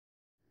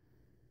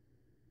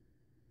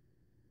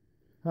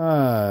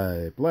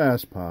Hi,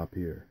 Blastpop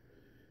here.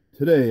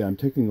 Today I'm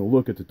taking a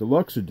look at the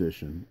deluxe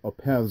edition of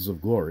Paths of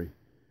Glory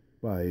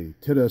by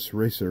Ted S.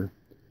 Racer.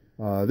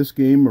 This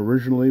game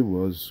originally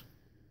was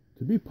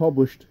to be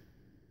published,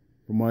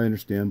 from what I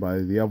understand, by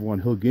the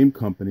Avalon Hill Game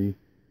Company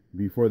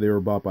before they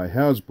were bought by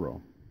Hasbro.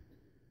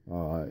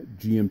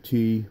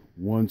 GMT,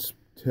 once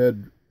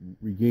Ted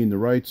regained the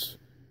rights,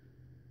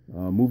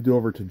 moved it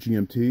over to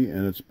GMT,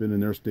 and it's been in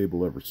their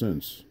stable ever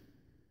since.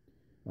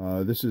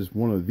 This is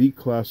one of the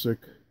classic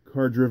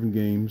card-driven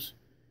games,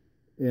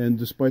 and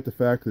despite the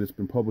fact that it's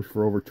been published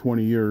for over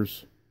 20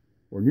 years,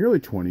 or nearly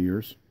 20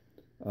 years,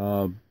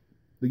 the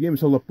game has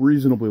held up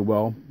reasonably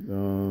well.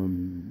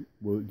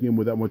 A game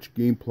without much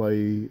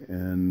gameplay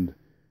and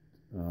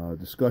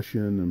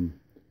discussion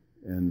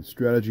and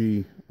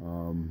strategy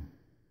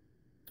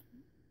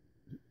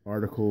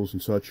articles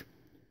and such,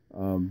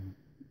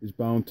 is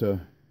bound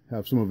to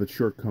have some of its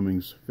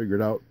shortcomings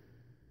figured out.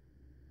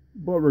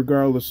 But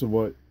regardless of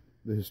what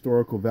the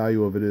historical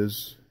value of it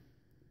is,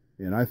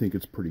 and I think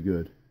it's pretty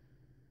good,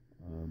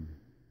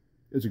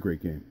 it's a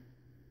great game.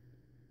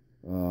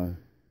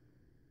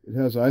 It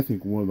has, I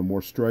think, one of the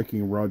more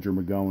striking Roger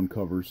McGowan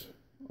covers.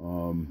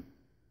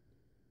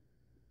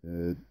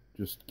 It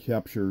just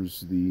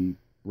captures the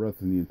breadth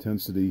and the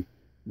intensity,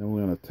 not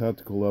only on a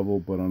tactical level,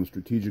 but on a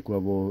strategic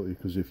level,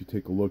 because if you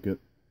take a look at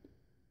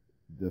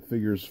the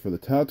figures for the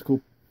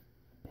tactical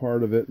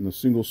part of it and the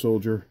single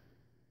soldier,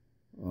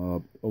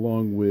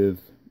 along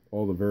with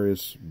all the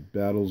various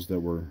battles that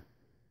were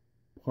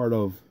part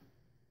of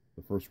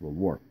the First World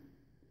War.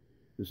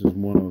 This is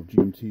one of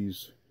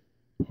GMT's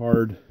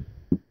hard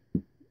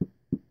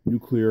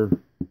nuclear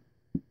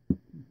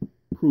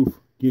proof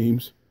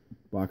games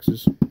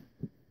boxes.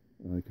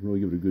 I can really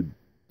give it a good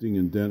ding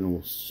and dent and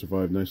will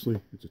survive nicely.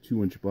 It's a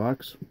 2-inch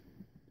box,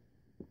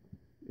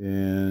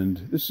 and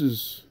this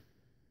is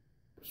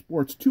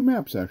sports 2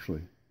 maps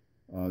actually.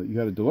 You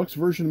got a deluxe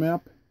version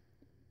map,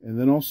 and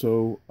then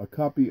also a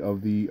copy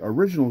of the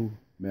original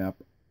map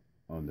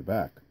on the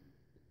back.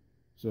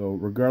 So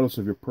regardless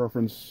of your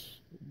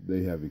preference,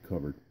 they have you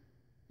covered.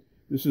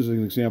 This is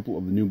an example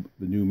of the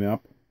new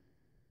map,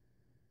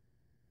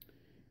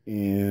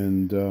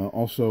 and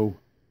also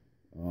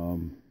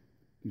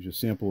gives you a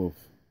sample of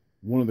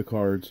one of the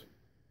cards,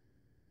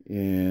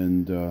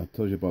 and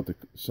tells you about the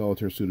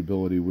solitaire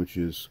suitability, which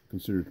is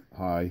considered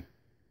high,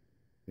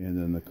 and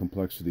then the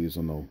complexity is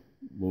on the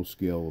low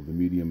scale of the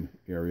medium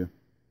area.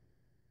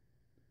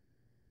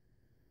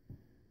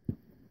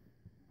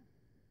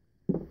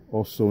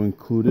 Also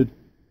included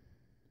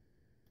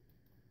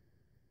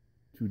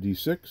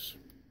 2d6,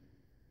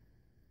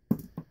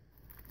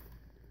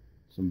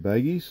 some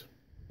baggies,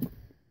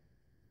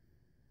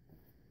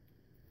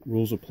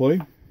 rules of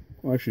play.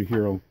 Well, actually,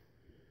 here I'll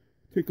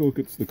take a look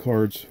at the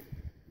cards.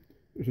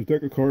 There's a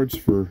deck of cards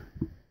for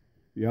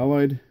the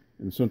Allied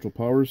and the Central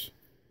Powers,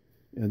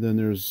 and then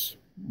there's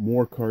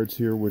more cards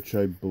here, which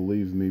I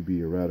believe may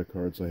be errata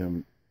cards. I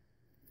haven't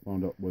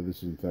found out whether this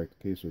is in fact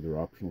the case or they're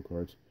optional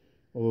cards.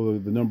 Although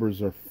the numbers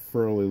are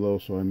fairly low,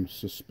 so I'm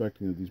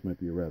suspecting that these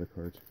might be errata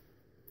cards.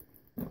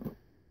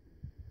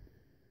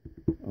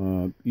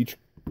 Each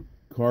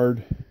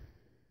card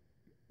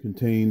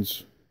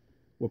contains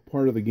what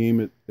part of the game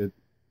it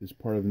is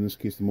part of, in this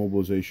case the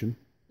mobilization,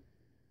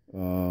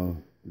 the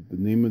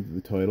name of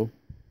the title,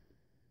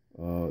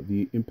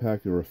 the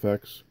impact or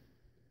effects,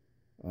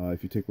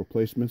 if you take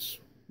replacements,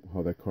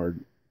 how that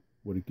card,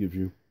 what it gives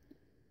you,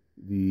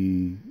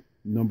 the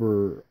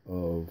number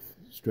of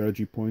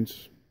strategy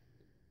points,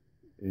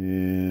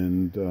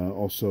 and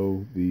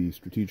also the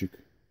strategic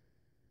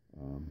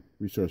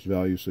resource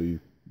value, so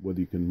whether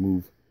you can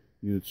move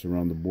units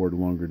around the board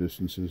longer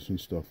distances and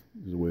stuff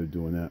is a way of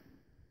doing that.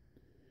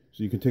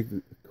 So you can take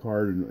the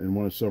card in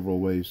one of several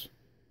ways,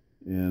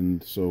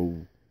 and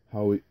so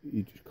how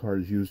each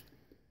card is used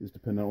is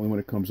dependent not only when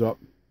it comes up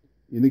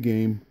in the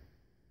game,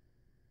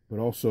 but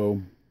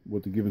also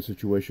what the given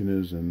situation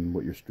is and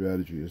what your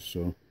strategy is.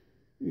 So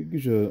it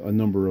gives you a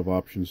number of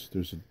options.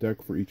 There's a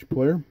deck for each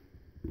player.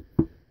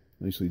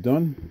 Nicely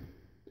done.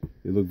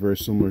 They look very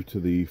similar to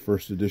the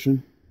first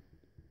edition.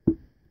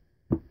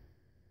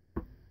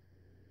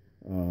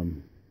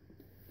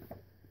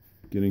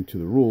 Getting to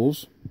the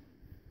rules.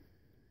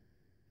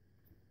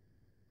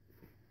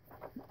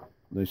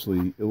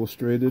 Nicely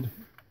illustrated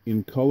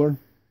in color.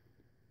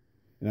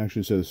 And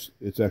actually it says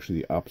it's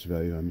actually the ops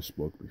value. I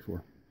misspoke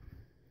before.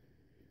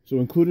 So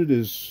included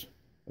is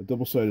a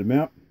double-sided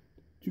map,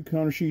 2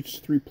 counter sheets,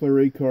 3 player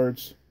aid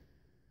cards,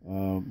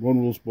 1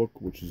 rules book,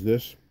 which is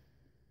this,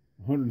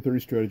 130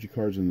 strategy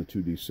cards, and the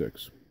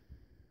 2d6.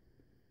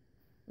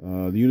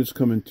 The units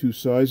come in 2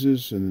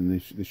 sizes, and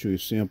then they show you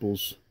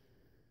samples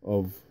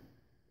of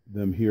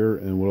them here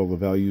and what all the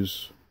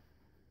values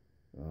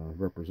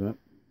represent.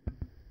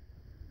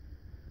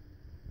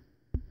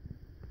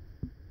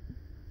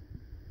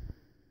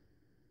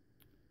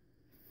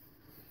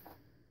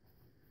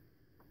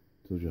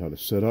 Tells you how to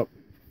set up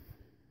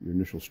your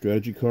initial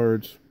strategy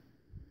cards,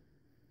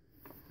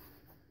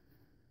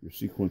 your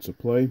sequence of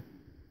play.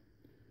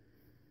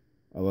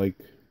 I like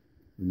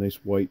the nice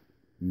white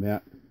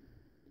matte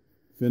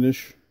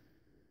finish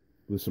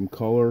with some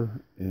color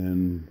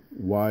and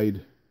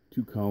wide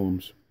 2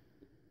 columns.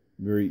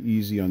 Very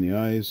easy on the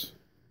eyes.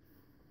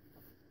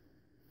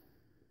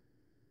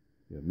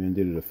 You have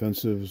mandated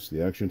offensives,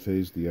 the action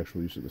phase, the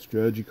actual use of the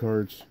strategy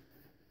cards,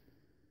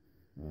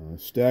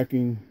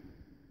 stacking,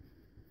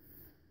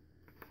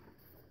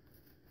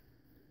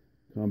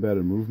 combat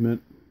and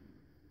movement.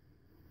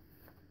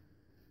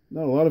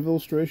 Not a lot of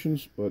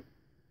illustrations, but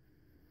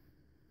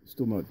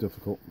still not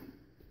difficult.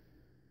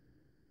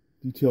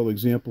 Detailed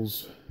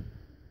examples,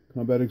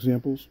 combat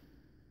examples,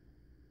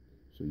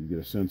 so you get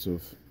a sense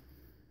of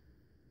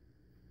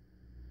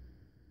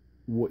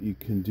what you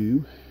can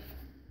do.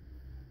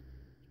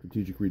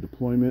 Strategic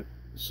redeployment,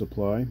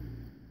 supply.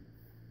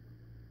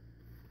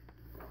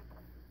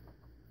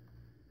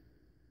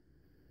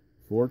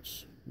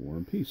 Forts, war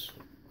and peace.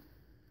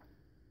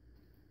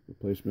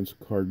 Replacements,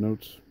 card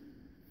notes.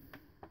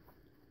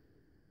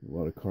 A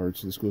lot of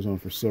cards, so this goes on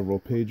for several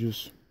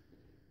pages.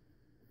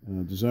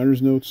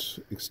 Designer's notes,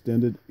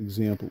 extended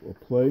example of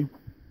play.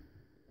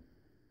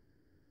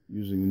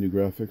 Using the new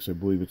graphics, I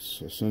believe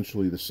it's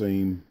essentially the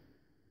same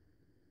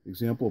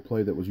example of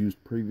play that was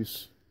used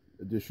previous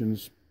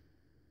editions,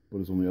 but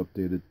is only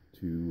updated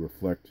to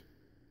reflect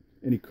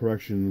any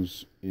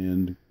corrections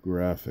and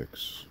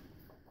graphics.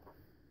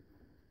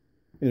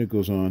 And it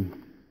goes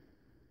on.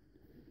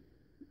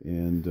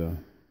 And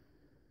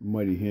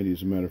mighty handy,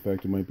 as a matter of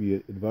fact. It might be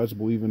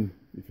advisable, even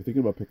if you're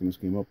thinking about picking this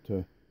game up,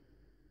 to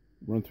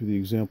run through the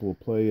example of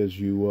play as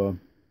you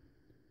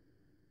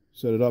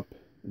set it up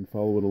and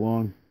follow it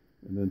along,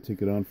 and then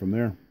take it on from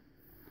there.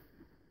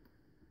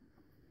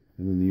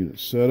 And then the unit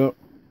setup.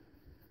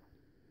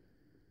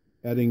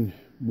 Adding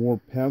more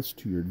paths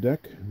to your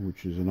deck,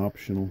 which is an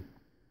optional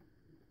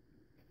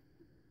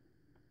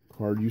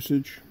card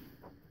usage.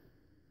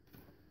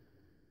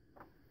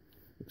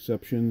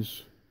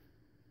 Exceptions.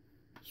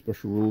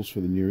 Special rules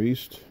for the Near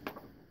East,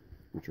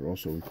 which are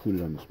also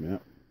included on this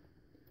map.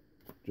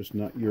 Just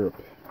not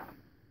Europe.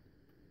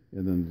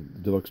 And then the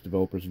Deluxe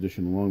Developers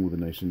Edition, along with a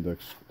nice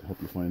index to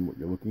help you find what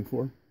you're looking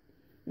for.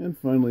 And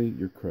finally,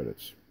 your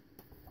credits.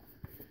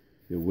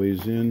 It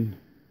weighs in,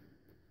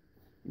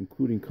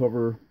 including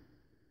cover,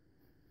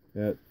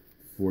 at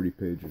 40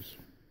 pages.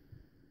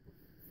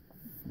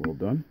 Well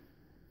done.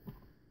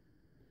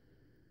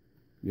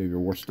 You have your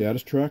war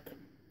status track,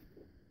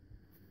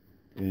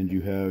 and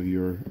you have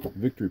your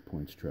victory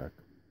points track.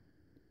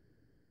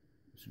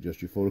 I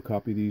suggest you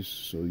photocopy these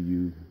so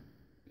you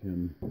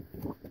can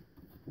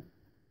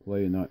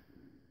play and not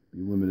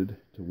be limited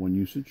to one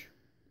usage,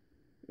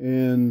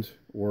 and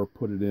or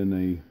put it in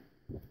a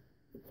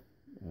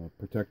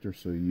protector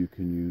so you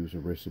can use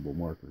erasable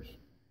markers.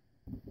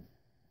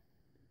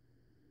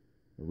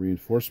 A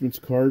reinforcements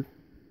card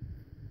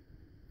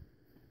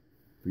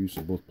for use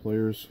of both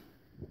players,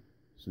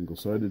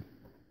 single-sided.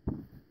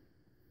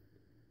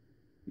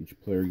 Each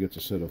player gets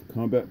a set of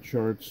combat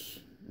charts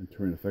and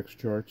terrain effects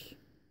charts.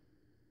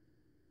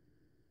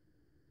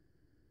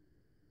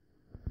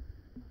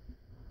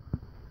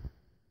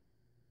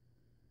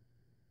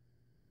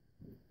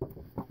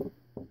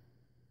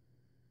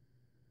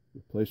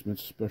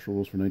 Replacements, special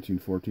rules for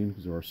 1914,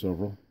 because there are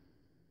several.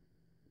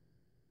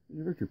 And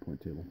your victory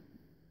point table.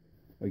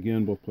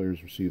 Again, both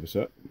players receive a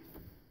set.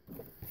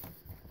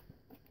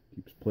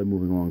 Keeps play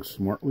moving along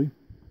smartly.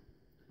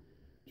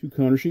 2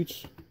 counter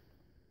sheets.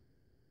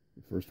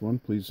 The first one,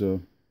 please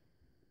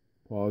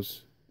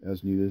pause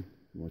as needed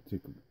if you want to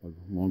take a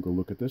longer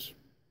look at this.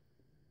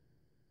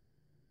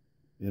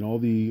 And all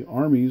the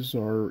armies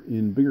are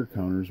in bigger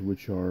counters,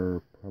 which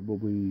are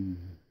probably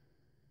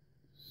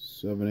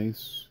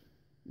 7/8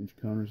 inch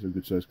counters. They're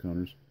good sized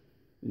counters.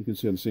 And you can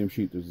see on the same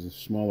sheet there's the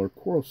smaller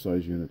quarrel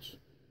size units,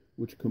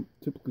 which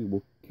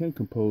typically can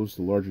compose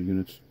the larger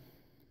units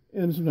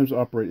and sometimes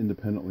operate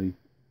independently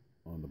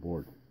on the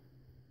board.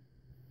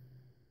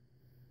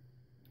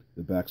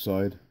 The back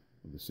side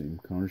of the same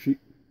counter sheet.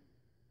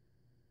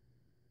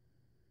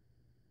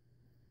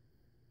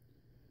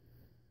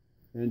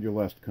 And your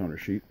last counter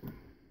sheet.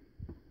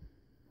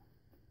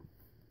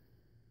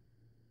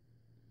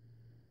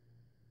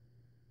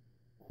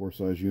 Core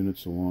size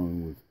units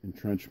along with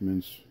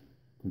entrenchments,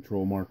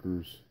 control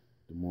markers,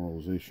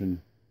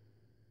 demoralization,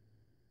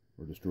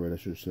 or destroyed, I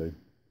should say,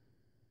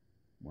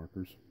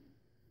 markers,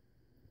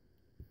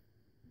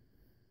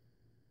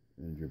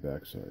 and your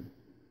backside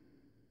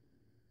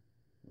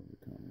of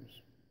the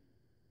counters.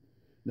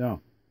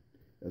 Now,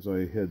 as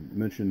I had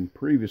mentioned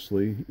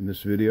previously in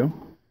this video,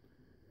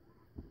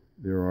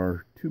 there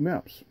are 2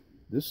 maps.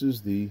 This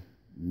is the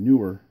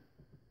newer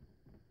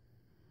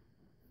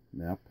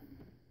map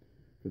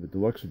for the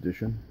Deluxe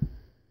Edition,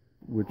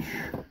 which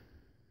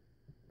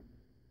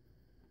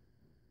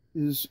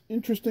is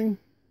interesting.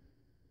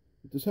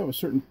 It does have a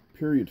certain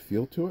period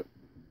feel to it.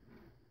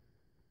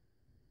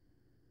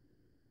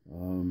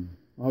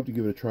 I'll have to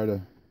give it a try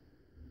to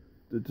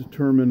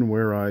determine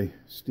where I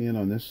stand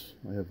on this.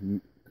 I have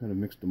kind of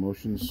mixed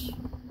emotions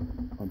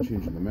on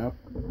changing the map,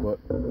 but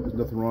there's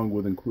nothing wrong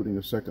with including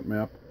a second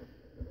map,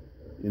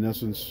 in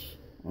essence,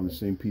 on the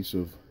same piece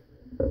of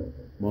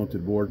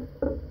mounted board.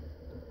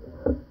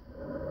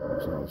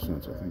 Makes a lot of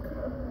sense, I think.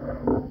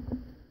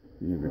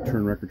 You have your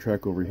turn record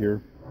track over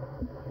here.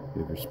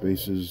 You have your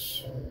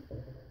spaces,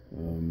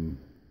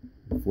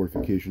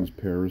 fortifications,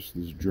 Paris.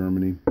 This is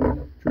Germany.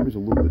 Germany's a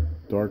little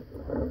bit dark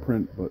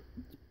print, but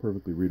it's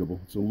perfectly readable.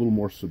 It's a little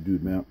more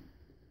subdued map.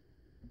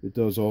 It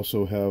does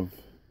also have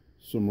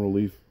some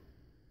relief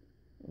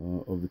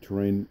of the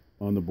terrain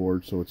on the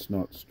board, so it's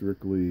not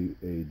strictly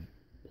a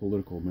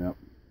political map.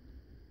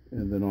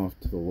 And then off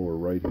to the lower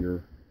right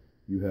here,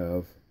 you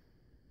have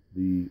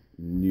the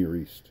Near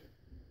East,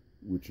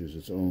 which is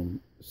its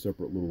own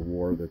separate little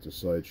war that's a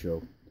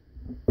sideshow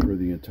for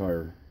the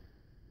entire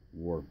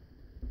war.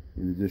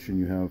 In addition,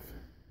 you have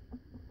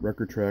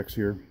record tracks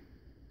here,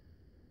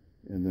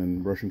 and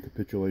then Russian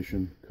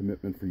capitulation,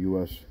 commitment for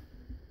U.S.,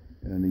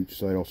 and each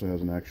side also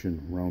has an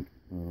action round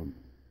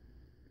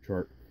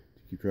chart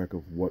to keep track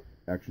of what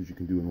actions you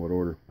can do in what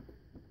order.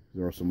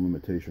 There are some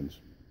limitations.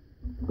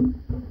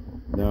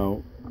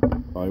 Now,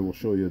 I will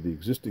show you the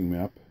existing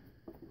map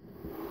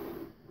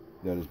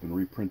that has been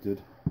reprinted,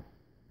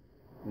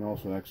 and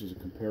also acts as a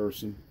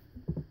comparison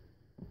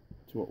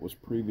to what was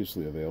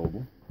previously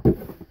available.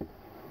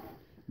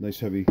 Nice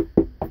heavy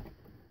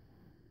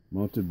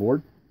mounted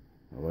board.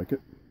 I like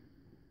it.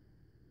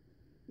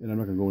 And I'm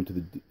not going to go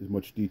into as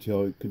much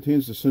detail. It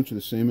contains essentially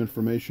the same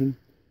information.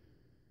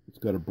 It's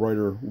got a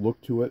brighter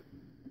look to it.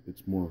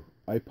 It's more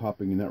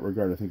eye-popping in that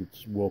regard. I think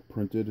it's well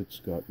printed. It's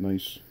got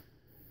nice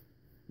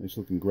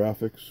looking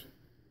graphics.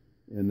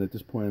 And at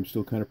this point, I'm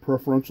still kind of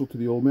preferential to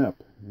the old map.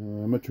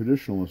 I'm a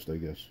traditionalist, I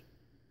guess.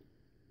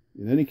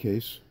 In any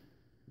case,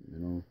 you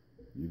know,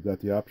 you've got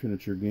the option.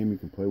 It's your game. You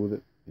can play with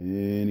it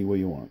any way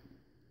you want.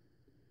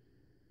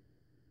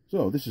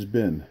 So this has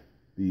been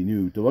the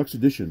new deluxe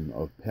edition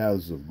of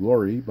Paths of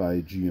Glory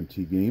by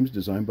GMT Games,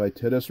 designed by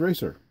Ted S.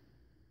 Racer.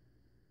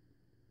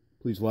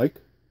 Please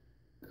like,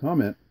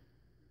 comment,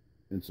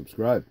 and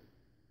subscribe.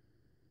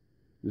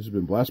 This has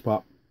been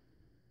Blastpop.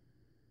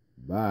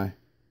 Bye.